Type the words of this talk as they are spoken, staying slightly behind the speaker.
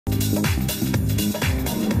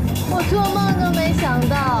我做梦都没想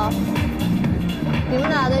到，你们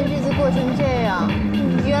俩的日子过成这样，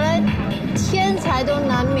原来天才都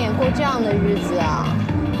难免过这样的日子啊！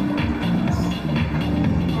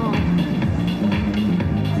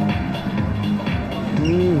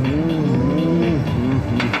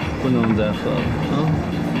不能再喝了啊！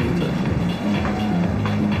不能再喝。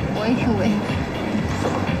我以为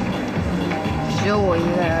只有我一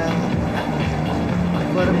个人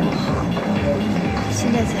过得不好，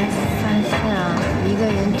现在才发现啊，一个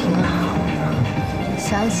人挺好的，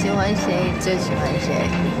想喜欢谁就喜欢谁，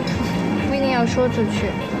不一定要说出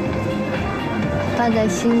去，放在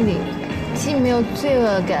心里，既没有罪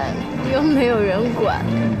恶感，又没有人管，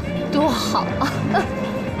多好啊！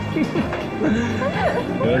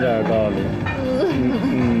有点道理。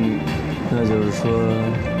那就是说，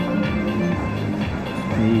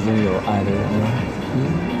你已经有爱的人了。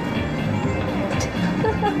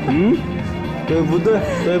对不对？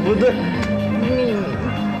对不对？秘密，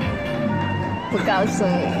不告诉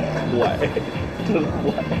你。坏，真坏。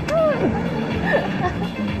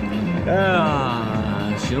哎呀，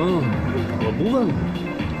行，我不问了，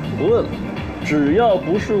不问了，只要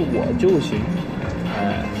不是我就行。哎。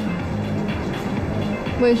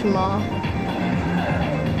为什么？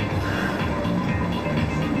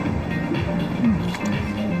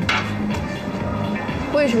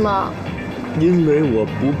为什么？因为我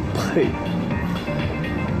不配。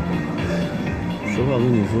实话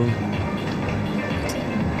跟你说，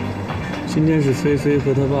今天是菲菲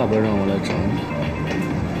和她爸爸让我来找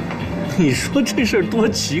你。你说这事儿多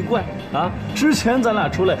奇怪啊！之前咱俩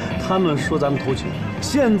出来，他们说咱们偷情，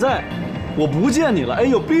现在我不见你了，哎，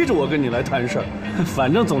又逼着我跟你来谈事儿。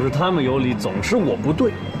反正总是他们有理，总是我不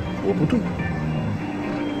对，我不对。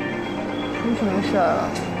出什么事儿了？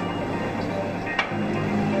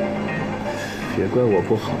别怪我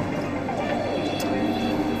不好，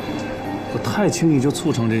我太轻易就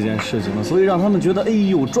促成这件事情了，所以让他们觉得，哎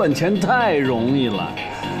呦，赚钱太容易了，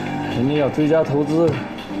人家要追加投资。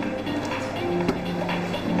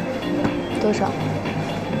多少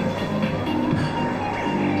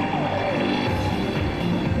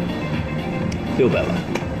？600万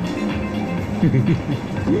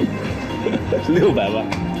，600万，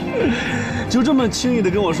就这么轻易的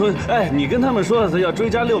跟我说，哎，你跟他们说他要追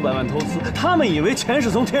加600万投资，他们以为钱是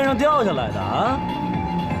从天上掉下来的啊？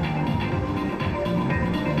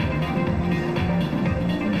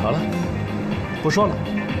好了，不说了，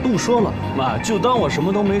不说了，妈，就当我什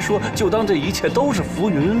么都没说，就当这一切都是浮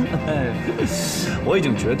云。哎，我已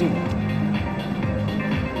经决定了，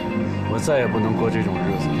我再也不能过这种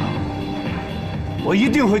日子了。我一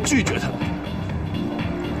定会拒绝他们。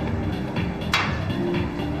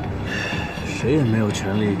谁也没有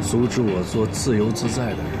权利阻止我做自由自在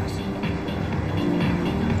的日子。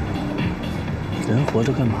人活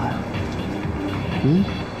着干嘛呀？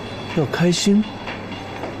要开心，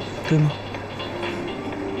对吗？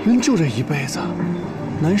人就这一辈子，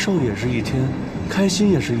难受也是一天，开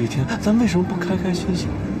心也是一天，咱为什么不开开心心？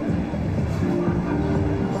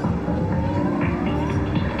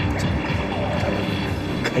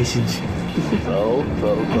开心起，走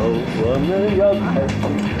走走，我们要开心，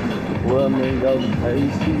我们要开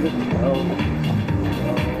心的跳。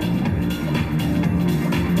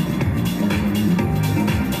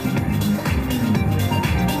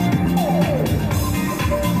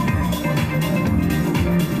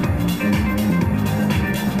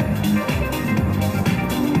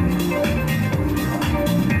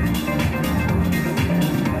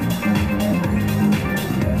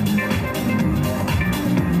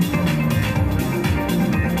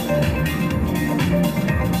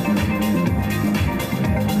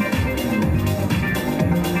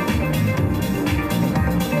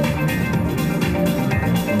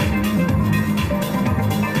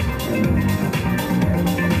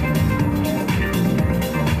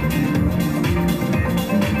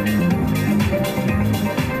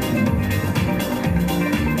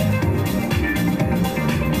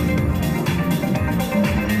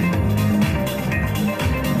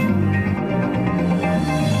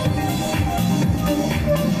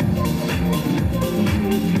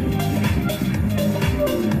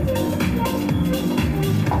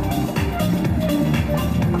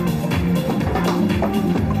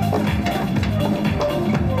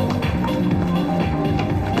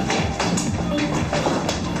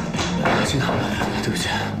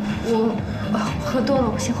喝多了，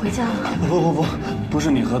我先回家了。不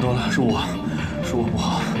是你喝多了，是我不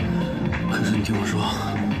好。可是你听我说，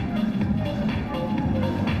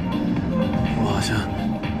我好像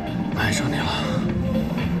爱上你了。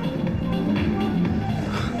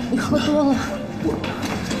你喝多了。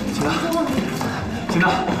起来，金娜，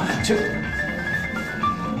去。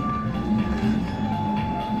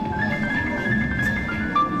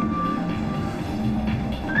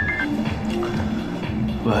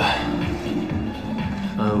喂，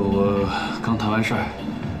我刚谈完事儿，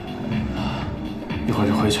一会儿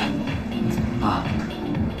就回去，啊。